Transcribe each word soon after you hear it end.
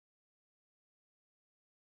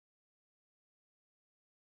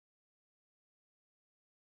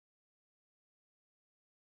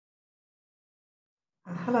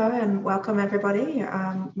Hello and welcome everybody.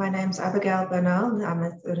 My name's Abigail Bernal. I'm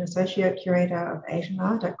an Associate Curator of Asian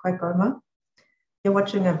Art at QAGOMA. You're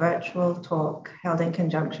watching a virtual talk held in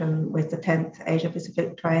conjunction with the 10th Asia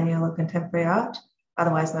Pacific Triennial of Contemporary Art,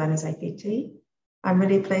 otherwise known as APT. I'm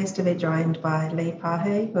really pleased to be joined by Lee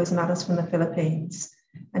Paje, who is an artist from the Philippines,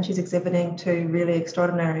 and she's exhibiting two really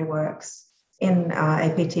extraordinary works in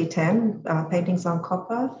APT 10, paintings on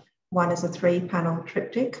copper. One is a 3-panel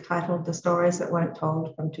triptych titled The Stories That Weren't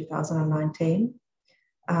Told from 2019.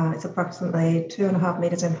 It's approximately 2.5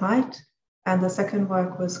 meters in height. And the second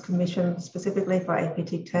work was commissioned specifically for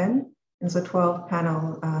APT 10. It's a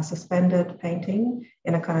 12-panel suspended painting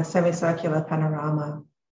in a kind of semicircular panorama.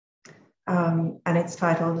 And it's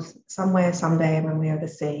titled Somewhere, Someday When We Are the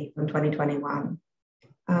Sea from 2021.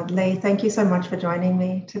 Lee, thank you so much for joining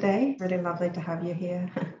me today. Really lovely to have you here.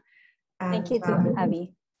 And, thank you too,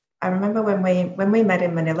 Abby. I remember when we met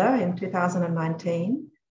in Manila in 2019,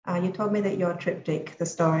 you told me that your triptych, The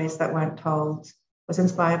Stories That Weren't Told, was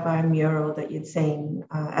inspired by a mural that you'd seen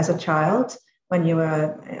as a child when you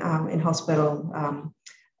were in hospital.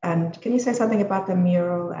 And can you say something about the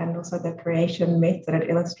mural and also the creation myth that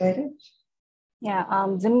it illustrated? Yeah,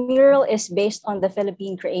 the mural is based on the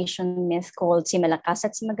Philippine creation myth called Si Malakas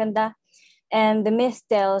at Si Maganda. And the myth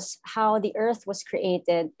tells how the earth was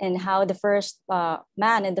created and how the first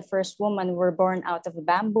man and the first woman were born out of a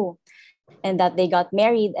bamboo, and that they got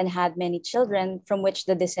married and had many children from which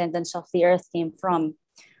the descendants of the earth came from.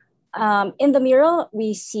 In the mural,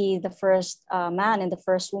 we see the first man and the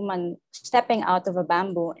first woman stepping out of a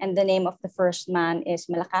bamboo, and the name of the first man is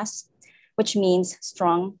Malakas, which means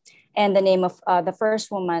strong, and the name of the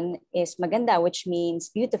first woman is Maganda, which means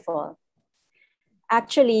beautiful.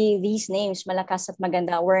 Actually, these names, Malakas at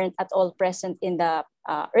Maganda, weren't at all present in the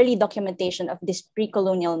early documentation of this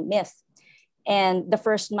pre-colonial myth. And the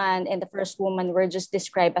first man and the first woman were just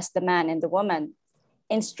described as the man and the woman.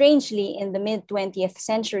 And strangely, in the mid-20th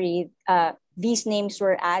century, these names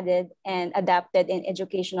were added and adapted in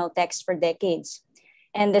educational texts for decades.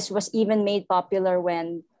 And this was even made popular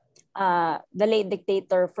when the late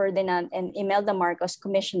dictator Ferdinand and Imelda Marcos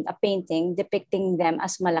commissioned a painting depicting them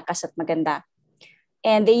as Malakas at Maganda.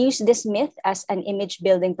 And they used this myth as an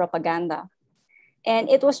image-building propaganda. And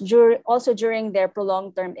it was also during their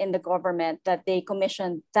prolonged term in the government that they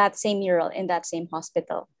commissioned that same mural in that same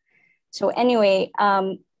hospital. So anyway,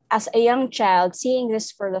 as a young child, seeing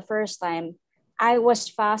this for the first time, I was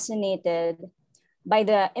fascinated by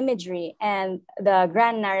the imagery and the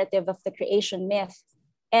grand narrative of the creation myth.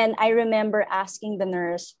 And I remember asking the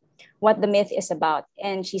nurse what the myth is about.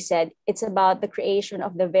 And she said, it's about the creation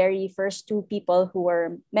of the very first two people who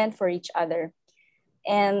were meant for each other.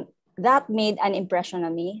 And that made an impression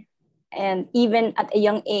on me. And even at a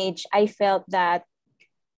young age, I felt that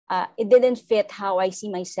it didn't fit how I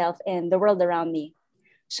see myself and the world around me.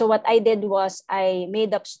 So what I did was I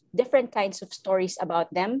made up different kinds of stories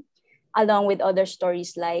about them, along with other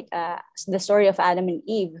stories like the story of Adam and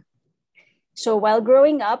Eve. So while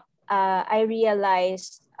growing up, I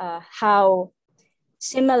realized how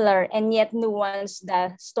similar and yet nuanced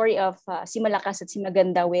the story of Si Malakas at Si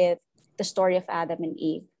Maganda with the story of Adam and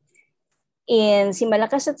Eve. In Si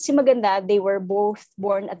Malakas at Si Maganda, they were both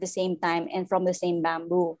born at the same time and from the same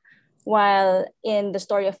bamboo. While in the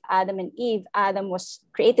story of Adam and Eve, Adam was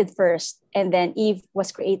created first and then Eve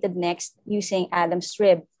was created next using Adam's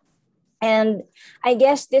rib. And I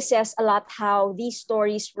guess this says a lot how these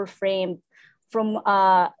stories were framed from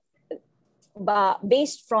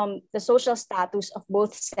based from the social status of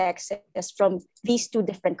both sexes from these two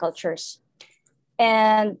different cultures.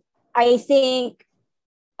 And I think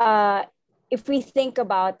if we think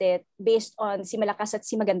about it based on Si Malakas at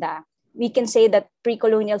Si Maganda, we can say that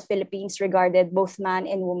pre-colonial Philippines regarded both man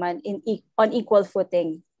and woman on equal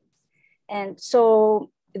footing. And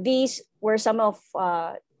so these were some of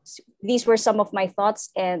my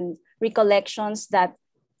thoughts and recollections that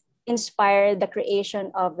inspired the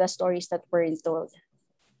creation of the stories that weren't told.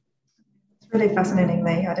 It's really fascinating,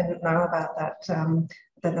 Lee. I didn't know about that,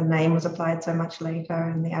 that the name was applied so much later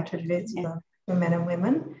and the attributes for men and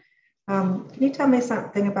women. Can you tell me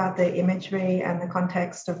something about the imagery and the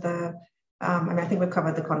context of the, I think we've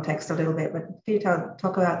covered the context a little bit, but can you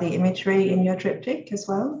talk about the imagery in your triptych as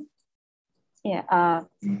well? Yeah,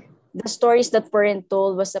 the stories that weren't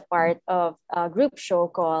told was a part of a group show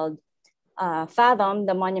called Fathom,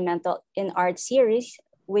 the Monumental in Art series,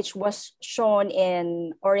 which was shown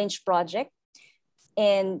in Orange Project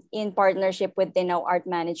and in partnership with Dinaw Art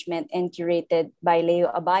Management and curated by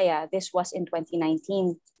Leo Abaya. This was in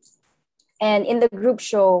 2019. And in the group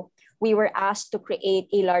show, we were asked to create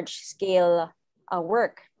a large-scale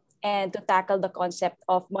work. and to tackle the concept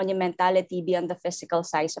of monumentality beyond the physical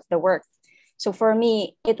size of the work. So for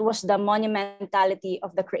me, it was the monumentality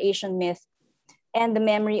of the creation myth and the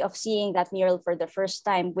memory of seeing that mural for the first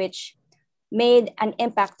time, which made an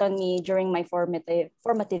impact on me during my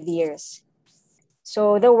formative years.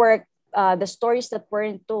 So the work, the stories that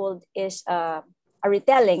weren't told is a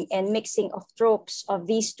retelling and mixing of tropes of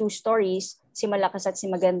these two stories, Si Malakas at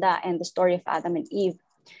Si Maganda and the story of Adam and Eve.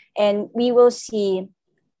 And we will see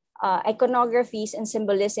iconographies and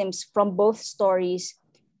symbolisms from both stories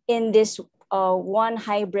in this one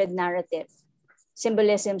hybrid narrative.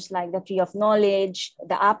 Symbolisms like the tree of knowledge,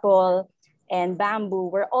 the apple, and bamboo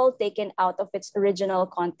were all taken out of its original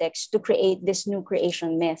context to create this new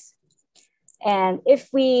creation myth. And if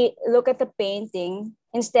we look at the painting,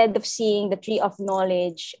 instead of seeing the tree of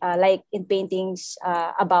knowledge, like in paintings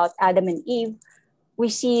about Adam and Eve, we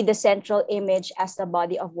see the central image as the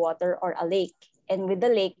body of water or a lake. And with the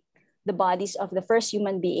lake, the bodies of the first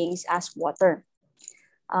human beings as water.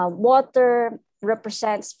 Water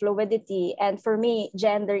represents fluidity. And for me,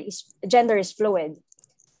 gender is fluid.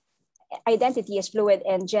 Identity is fluid,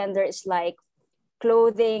 and gender is like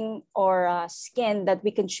clothing or skin that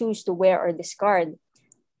we can choose to wear or discard.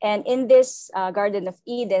 And in this Garden of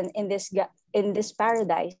Eden, in this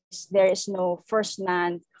paradise, there is no first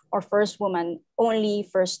man or first woman, only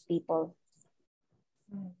first people.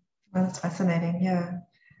 Well, that's fascinating. Yeah,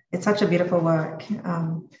 it's such a beautiful work.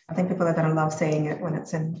 I think people are going to love seeing it when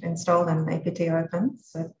it's installed and APT opens.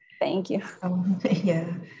 So, thank you.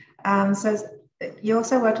 Yeah. So you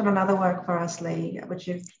also worked on another work for us, Lee, which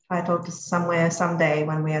you've titled Somewhere, Someday,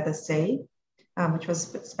 When We Are the Sea, which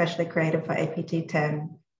was specially created for APT 10.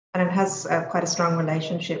 And it has quite a strong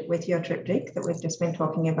relationship with your triptych that we've just been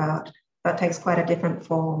talking about, but takes quite a different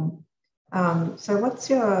form. So what's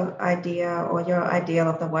your idea or your ideal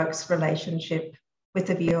of the work's relationship with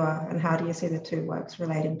the viewer, and how do you see the two works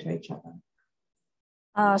relating to each other?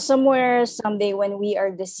 Somewhere, Someday, When We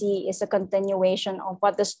Are the Sea is a continuation of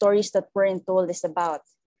what the stories that weren't told is about.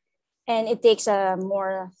 And it takes a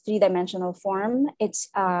more three-dimensional form. It's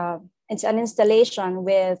an installation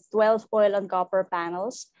with 12 oil and copper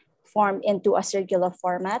panels formed into a circular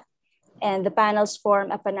format. And the panels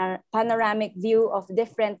form a panoramic view of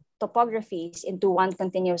different topographies into one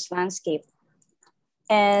continuous landscape.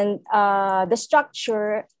 And the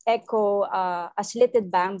structure echo a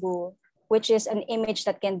slitted bamboo, which is an image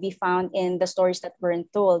that can be found in the stories that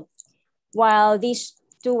weren't told. While these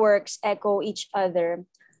two works echo each other,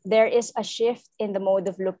 there is a shift in the mode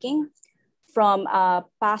of looking from a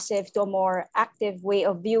passive to a more active way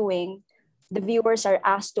of viewing. The viewers are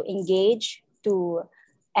asked to engage, to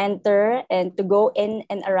enter, and to go in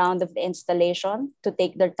and around of the installation, to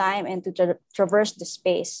take their time and to traverse the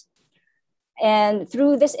space. And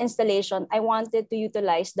through this installation, I wanted to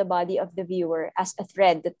utilize the body of the viewer as a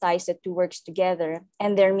thread that ties the two works together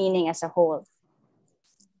and their meaning as a whole.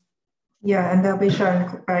 Yeah, and they'll be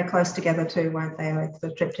shown very close together too, won't they? Like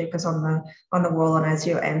the triptych is on the wall, and as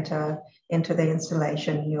you enter into the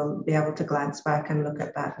installation, you'll be able to glance back and look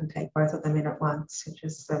at that and take both of them in at once, which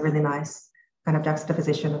is a really nice kind of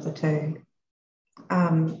juxtaposition of the two.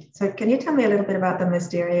 So can you tell me a little bit about the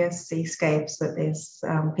mysterious seascapes that these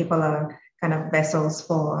people are kind of vessels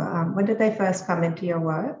for? When did they first come into your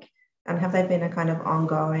work, and have they been a kind of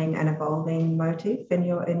ongoing and evolving motif in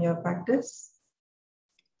your practice?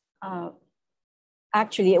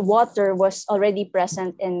 Actually, water was already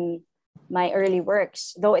present in my early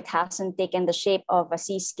works, though it hasn't taken the shape of a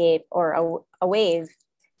seascape or a wave.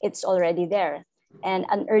 It's already there. And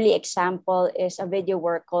an early example is a video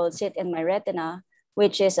work called Sit in My Retina,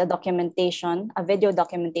 which is a video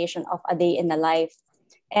documentation of a day in the life.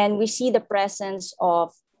 And we see the presence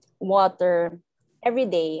of water every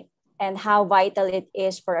day and how vital it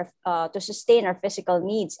is for to sustain our physical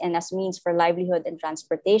needs and as means for livelihood and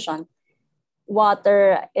transportation.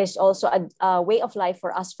 Water is also a way of life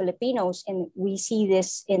for us Filipinos, and we see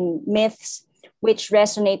this in myths which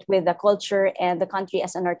resonate with the culture and the country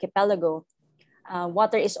as an archipelago.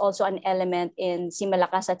 Water is also an element in Si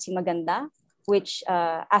Malakas at Si Maganda, which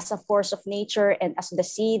as a force of nature and as the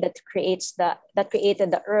sea that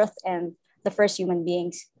created the earth and the first human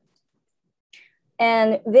beings.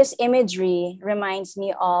 And this imagery reminds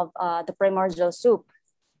me of the primordial soup.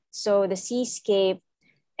 So the seascape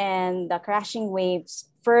and the crashing waves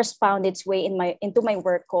first found its way into my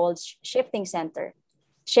work called Shifting Center.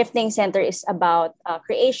 Shifting Center is about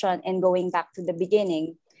creation and going back to the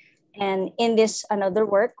beginning. And in this another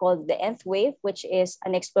work called The Nth Wave, which is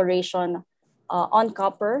an exploration on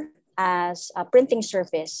copper as a printing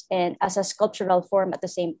surface and as a sculptural form at the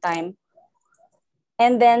same time.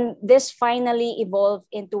 And then this finally evolved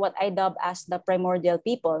into what I dub as the primordial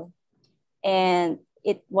people. And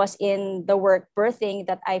it was in the work Birthing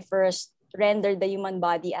that I first rendered the human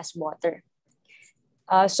body as water.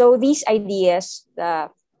 So these ideas, the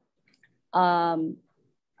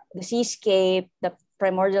seascape, the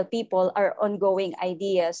primordial people, are ongoing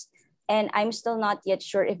ideas. And I'm still not yet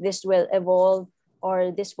sure if this will evolve or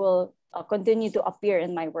this will continue to appear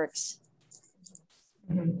in my works.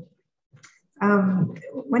 Mm-hmm.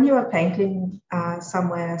 When you were painting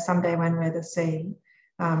somewhere, someday when we're the sea,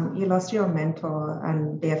 you lost your mentor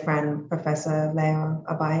and dear friend, Professor Leo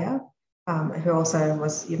Abaya, who also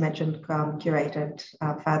was, you mentioned, curated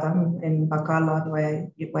Fathom in Bacolod, where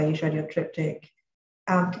you showed your triptych.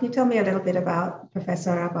 Can you tell me a little bit about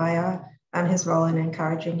Professor Abaya and his role in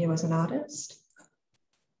encouraging you as an artist?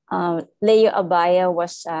 Leo Abaya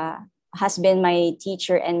has been my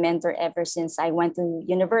teacher and mentor ever since I went to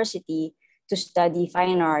university to study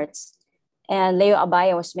fine arts. And Leo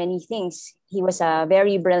Abaya was many things. He was a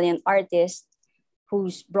very brilliant artist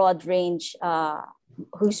whose broad range,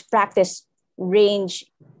 whose practice range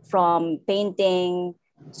from painting,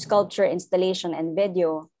 sculpture, installation, and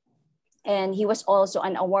video. And he was also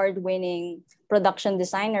an award-winning production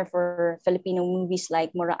designer for Filipino movies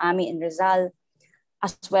like Muraami and Rizal,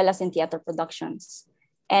 as well as in theater productions.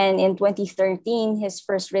 And in 2013, his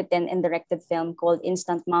first written and directed film called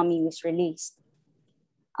Instant Mommy was released.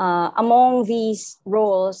 Among these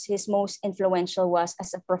roles, his most influential was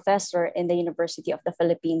as a professor in the University of the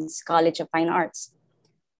Philippines College of Fine Arts.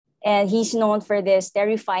 And he's known for this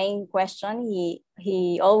terrifying question.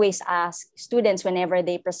 He always asks students whenever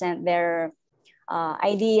they present their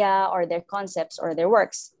idea or their concepts or their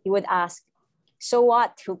works. He would ask, "So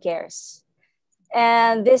what? Who cares?"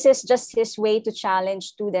 And this is just his way to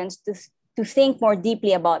challenge students to think more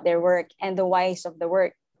deeply about their work and the whys of the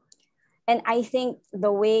work. And I think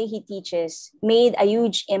the way he teaches made a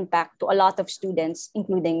huge impact to a lot of students,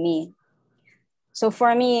 including me. So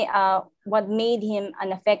for me, what made him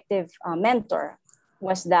an effective mentor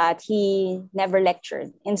was that he never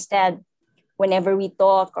lectured. Instead, whenever we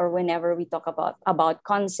talk or whenever we talk about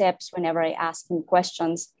concepts, whenever I ask him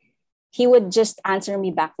questions, he would just answer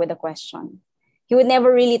me back with a question. He would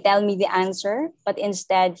never really tell me the answer, but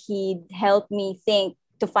instead he'd help me think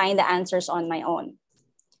to find the answers on my own.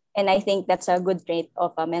 And I think that's a good trait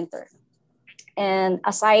of a mentor. And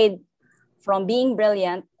aside from being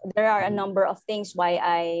brilliant, there are a number of things why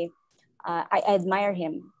I admire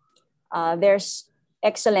him. There's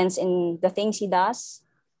excellence in the things he does.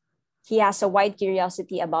 He has a wide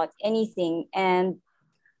curiosity about anything, and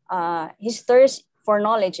his thirst for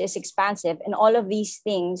knowledge is expansive. And all of these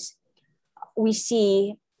things we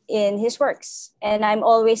see in his works. And I'm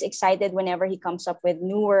always excited whenever he comes up with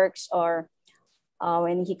new works or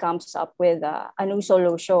when he comes up with a new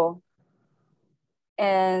solo show.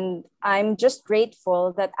 And I'm just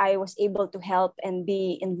grateful that I was able to help and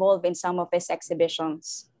be involved in some of his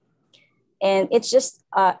exhibitions. And it's just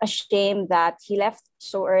a shame that he left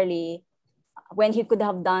so early when he could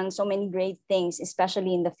have done so many great things,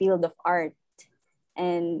 especially in the field of art.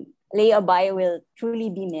 And Leo Abaya will truly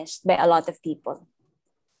be missed by a lot of people.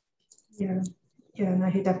 Yeah, no,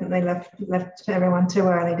 he definitely left everyone too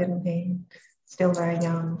early, didn't he? Still very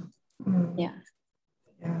young. Mm. Yeah.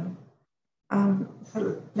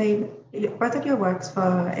 So Lee, both of your works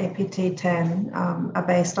for APT 10 are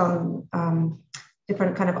based on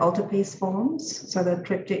different kind of altarpiece forms. So the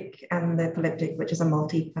triptych and the polyptych, which is a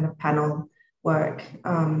multi kind of panel work.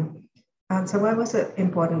 And so why was it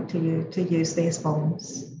important to you to use these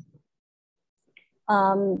forms?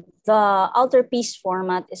 The altarpiece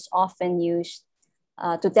format is often used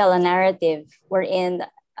to tell a narrative wherein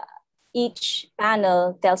each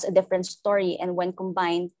panel tells a different story, and when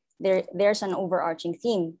combined, there's an overarching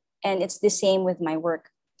theme. And it's the same with my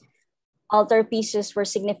work. Altarpieces were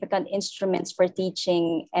significant instruments for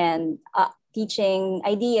teaching and teaching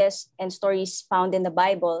ideas and stories found in the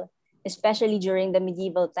Bible, especially during the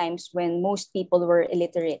medieval times when most people were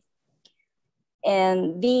illiterate.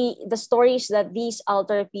 And the stories that these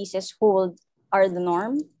altarpieces hold are the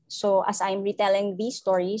norm. So as I'm retelling these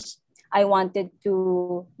stories, I wanted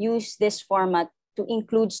to use this format to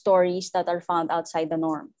include stories that are found outside the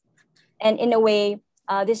norm. And in a way,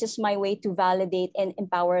 this is my way to validate and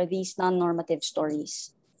empower these non-normative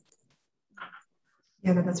stories.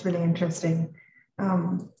 Yeah, that's really interesting.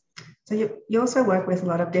 So you also work with a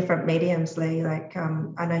lot of different mediums, Lee. Like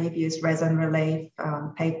I know you've used resin relief,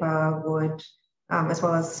 paper, wood, as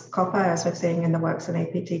well as copper, as we're seeing in the works in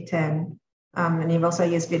APT 10. And you've also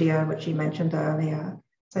used video, which you mentioned earlier.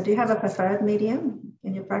 So do you have a preferred medium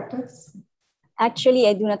in your practice? Actually,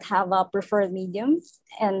 I do not have a preferred medium,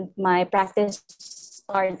 and my practice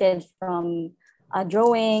started from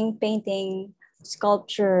drawing, painting,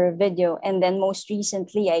 sculpture, video, and then most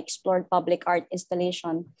recently, I explored public art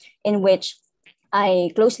installation, in which I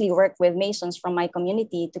closely work with masons from my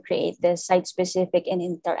community to create this site-specific and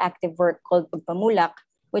interactive work called Pagpamulak,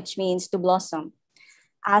 which means to blossom.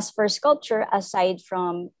 As for sculpture, aside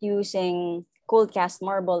from using cold cast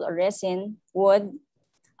marble or resin, wood,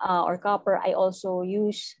 or copper, I also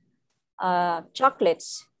use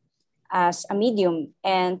chocolates as a medium.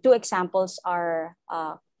 And two examples are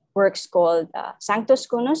works called Sanctus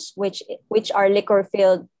Cunus, which are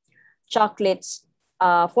liquor-filled chocolates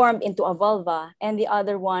formed into a vulva. And the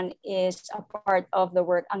other one is a part of the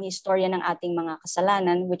work, Ang Historya ng Ating Mga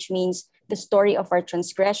Kasalanan, which means the story of our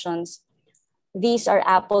transgressions. These are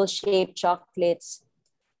apple-shaped chocolates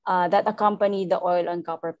that accompany the oil on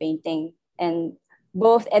copper painting. And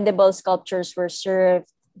both edible sculptures were served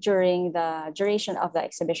during the duration of the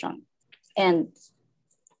exhibition. And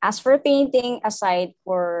as for painting, aside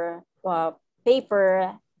for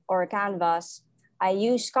paper or canvas, I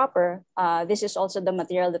use copper. This is also the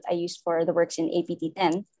material that I use for the works in APT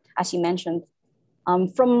 10, as you mentioned.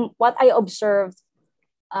 From what I observed,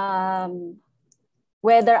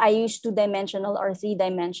 whether I use two-dimensional or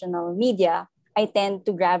three-dimensional media, I tend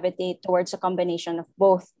to gravitate towards a combination of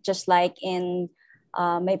both, just like in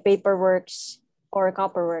my paper works or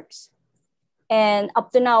copper works. And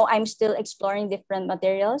up to now, I'm still exploring different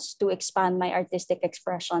materials to expand my artistic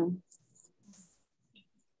expression.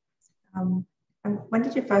 And when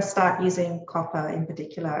did you first start using copper in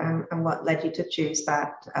particular, and what led you to choose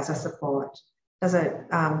that as a support? Does it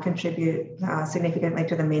contribute significantly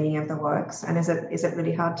to the meaning of the works? And is it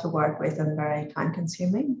really hard to work with and very time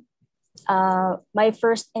consuming? My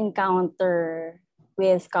first encounter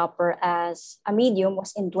with copper as a medium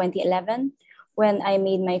was in 2011 when I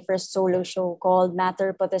made my first solo show called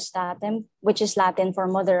Mater Potestatem, which is Latin for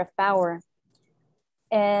Mother of Power.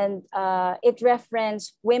 And it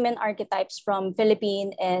referenced women archetypes from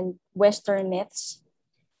Philippine and Western myths.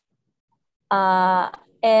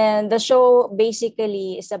 And the show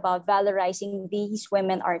basically is about valorizing these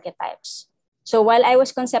women archetypes. So while I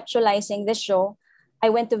was conceptualizing the show, I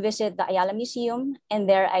went to visit the Ayala Museum, and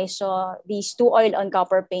there I saw these two oil on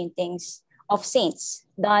copper paintings of saints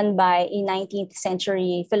done by a 19th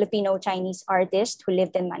century Filipino-Chinese artist who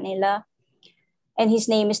lived in Manila. And his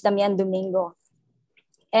name is Damian Domingo.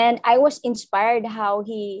 And I was inspired how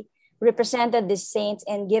he represented these saints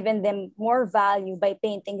and given them more value by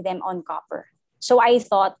painting them on copper. So I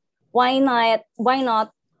thought, why not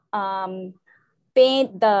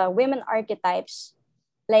paint the women archetypes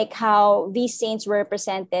like how these saints were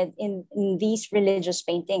represented in these religious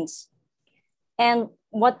paintings? And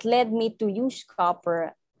what led me to use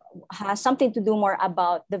copper has something to do more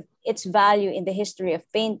about its value in the history of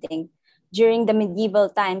painting. During the medieval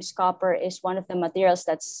times, copper is one of the materials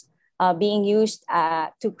that's being used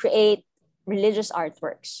to create religious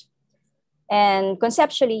artworks. And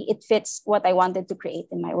conceptually, it fits what I wanted to create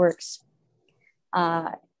in my works.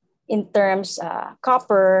 In terms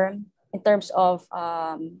copper, in terms of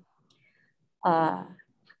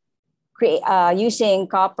using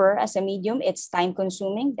copper as a medium, it's time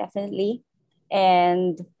consuming, definitely.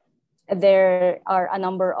 And there are a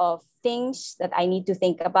number of things that I need to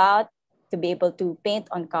think about to be able to paint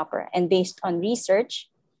on copper. And based on research,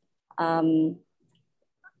 the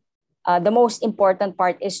most important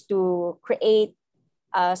part is to create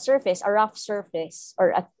a surface, a rough surface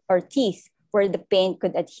or teeth where the paint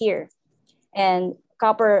could adhere. And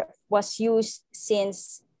copper was used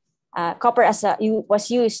since was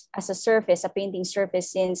used as a surface, a painting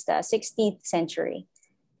surface, since the 16th century.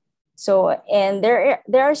 So, and there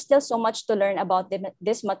are still so much to learn about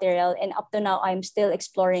this material, and up to now, I'm still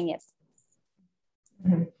exploring it.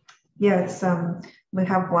 Mm-hmm. Yeah, it's we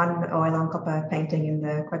have one oil on copper painting in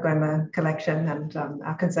the QAGOMA collection, and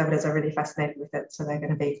our conservators are really fascinated with it. So they're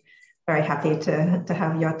going to be very happy to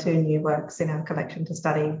have your two new works in our collection to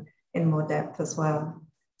study in more depth as well.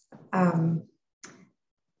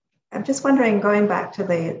 I'm just wondering, going back to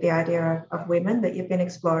the idea of women that you've been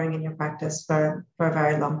exploring in your practice for a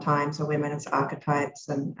very long time, so women as archetypes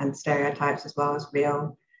and stereotypes, as well as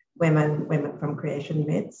real women from creation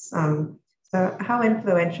myths. So how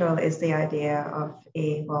influential is the idea of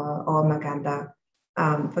Eve or Maganda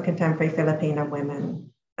for contemporary Filipino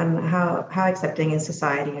women? And how accepting is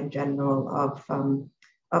society in general of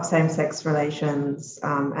same-sex relations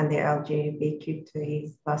and the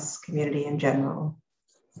LGBTQ+ community in general?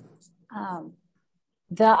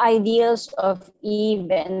 The ideals of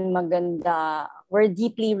Eve and Maganda were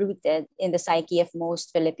deeply rooted in the psyche of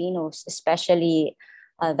most Filipinos, especially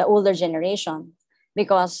the older generation,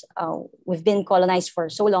 because we've been colonized for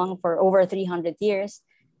so long, for over 300 years.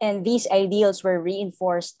 And these ideals were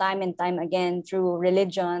reinforced time and time again through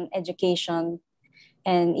religion, education,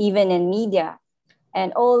 and even in media.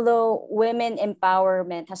 And although women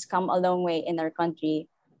empowerment has come a long way in our country,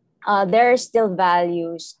 there are still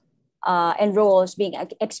values and roles being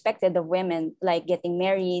expected of women, like getting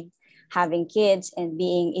married, having kids, and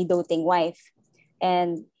being a doting wife.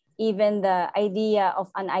 And even the idea of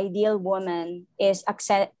an ideal woman is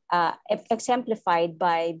exemplified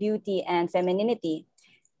by beauty and femininity.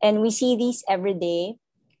 And we see these every day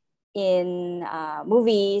in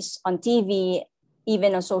movies, on TV,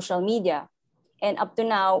 even on social media. And up to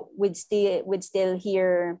now, we'd still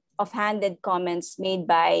hear offhanded comments made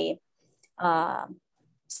by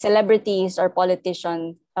celebrities or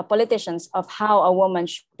politicians of how a woman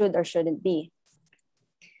should or shouldn't be.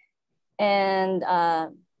 And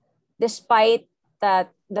despite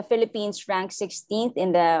that, the Philippines ranks 16th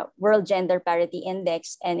in the World Gender Parity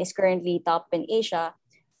Index and is currently top in Asia,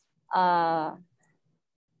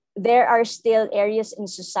 there are still areas in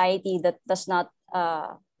society that does not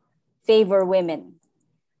favor women,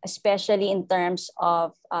 especially in terms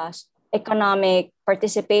of economic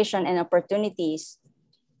participation and opportunities.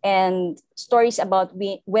 And stories about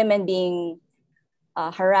women being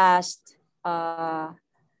harassed,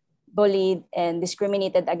 bullied, and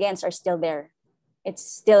discriminated against are still there. It's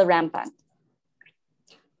still rampant.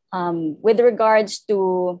 With regards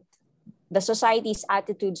to the society's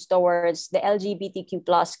attitudes towards the LGBTQ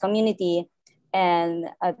plus community and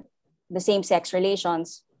the same-sex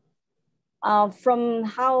relations, from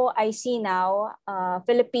how I see now,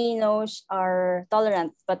 Filipinos are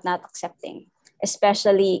tolerant but not accepting,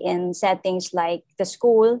 especially in settings like the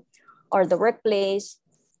school or the workplace.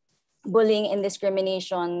 Bullying and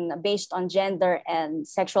discrimination based on gender and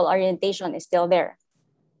sexual orientation is still there.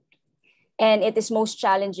 And it is most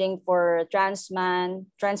challenging for trans men,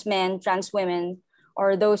 trans women,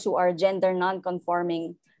 or those who are gender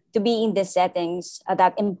non-conforming to be in these settings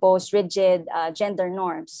that impose rigid gender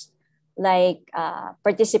norms, like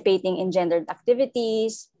participating in gendered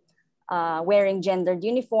activities, wearing gendered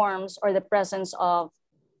uniforms, or the presence of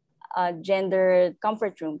gendered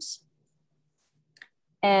comfort rooms.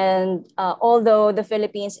 And although the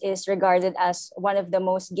Philippines is regarded as one of the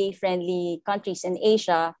most gay-friendly countries in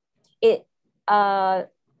Asia, it's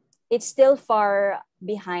still far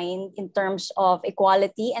behind in terms of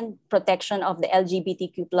equality and protection of the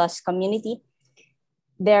LGBTQ plus community.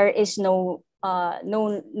 There is no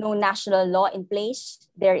national law in place.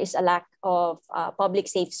 There is a lack of public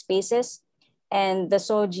safe spaces, and the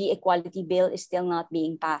SOGI Equality Bill is still not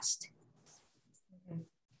being passed.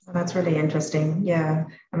 Well, that's really interesting. Yeah,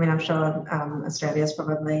 I mean, I'm sure Australia is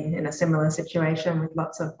probably in a similar situation with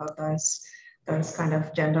lots of those kind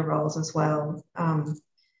of gender roles as well.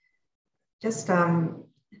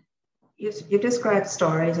 You've described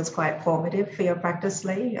stories as quite formative for your practice,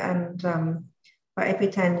 Lee, and for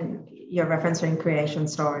AP10, you're referencing creation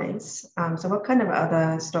stories. So what kind of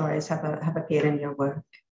other stories have appeared in your work?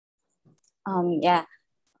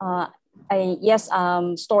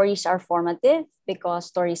 Stories are formative because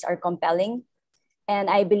stories are compelling. And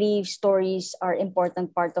I believe stories are an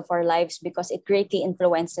important part of our lives because it greatly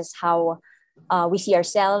influences how we see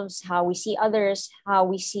ourselves, how we see others, how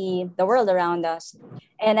we see the world around us.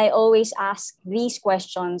 And I always ask these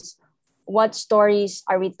questions: what stories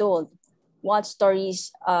are we told? What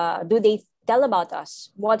stories do they tell about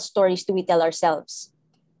us? What stories do we tell ourselves?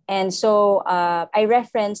 And so I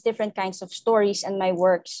reference different kinds of stories in my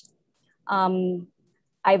works.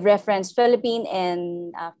 I've referenced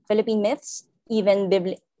Philippine myths, even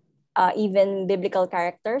biblical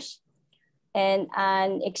characters. And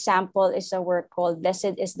an example is a work called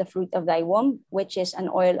Blessed is the Fruit of Thy Womb, which is an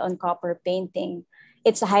oil on copper painting.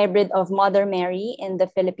 It's a hybrid of Mother Mary and the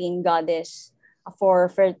Philippine goddess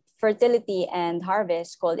for fertility and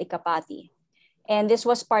harvest called Ikapati. And this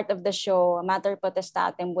was part of the show Mater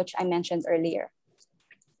Potestatem, which I mentioned earlier.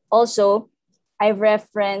 Also, I've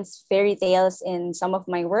referenced fairy tales in some of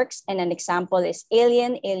my works, and an example is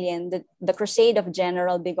Alien, the Crusade of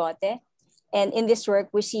General Bigote. And in this work,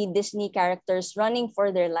 we see Disney characters running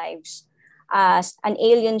for their lives as an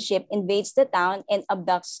alien ship invades the town and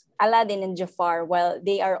abducts Aladdin and Jafar while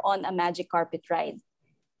they are on a magic carpet ride.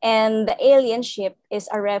 And the alien ship is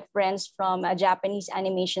a reference from a Japanese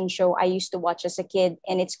animation show I used to watch as a kid,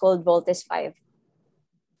 and it's called Voltes 5.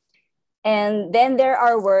 And then there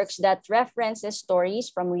are works that references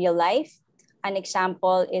stories from real life. An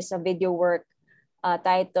example is a video work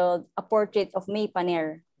titled A Portrait of May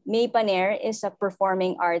Paner, May Paner is a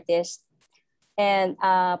performing artist and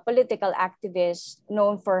a political activist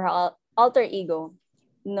known for her alter ego,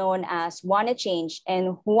 known as Wanna Change.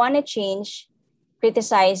 And Wanna Change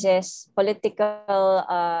criticizes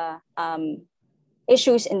political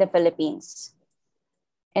issues in the Philippines.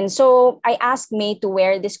 And so I asked May to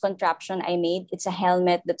wear this contraption I made. It's a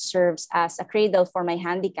helmet that serves as a cradle for my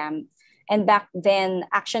handycam. And back then,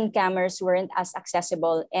 action cameras weren't as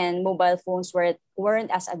accessible and mobile phones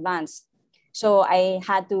weren't as advanced. So I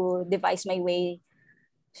had to devise my way,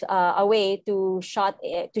 a way to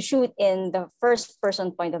shoot in the first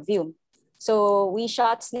person point of view. So we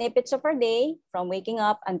shot snippets of our day from waking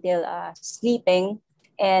up until sleeping.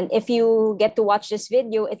 And if you get to watch this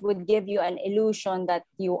video, it would give you an illusion that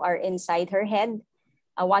you are inside her head,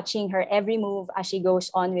 watching her every move as she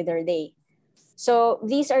goes on with her day. So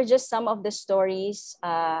these are just some of the stories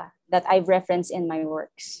that I've referenced in my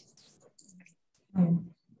works.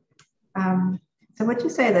 So would you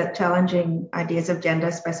say that challenging ideas of gender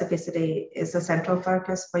specificity is a central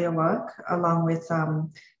focus for your work, along with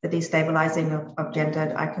the destabilizing of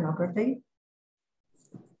gendered iconography?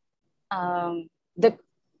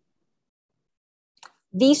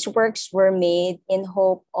 These works were made in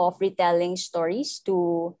hope of retelling stories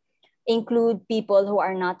to include people who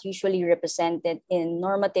are not usually represented in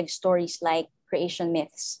normative stories like creation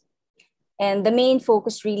myths. And the main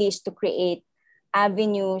focus really is to create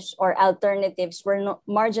avenues or alternatives where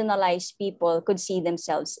marginalized people could see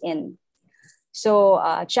themselves in. So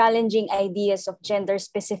challenging ideas of gender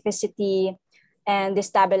specificity and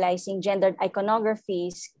destabilizing gendered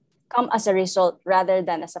iconographies come as a result rather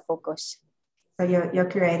than as a focus. So you're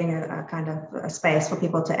creating a kind of a space for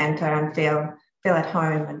people to enter and feel at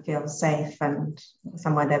home and feel safe and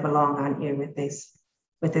somewhere they belong, aren't you, with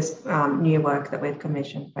this new work that we've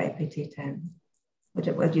commissioned for APT 10?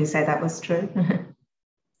 Would you say that was true?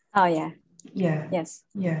 Oh, yeah. Yeah. Yes.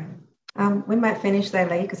 Yeah. We might finish there,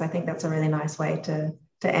 Lee, because I think that's a really nice way to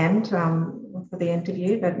end for the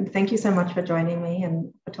interview. But thank you so much for joining me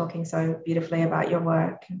and for talking so beautifully about your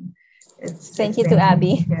work. Thank you to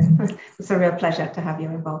Abby. Yeah, it's a real pleasure to have you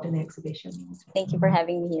involved in the exhibition. Thank you for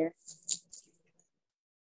having me here.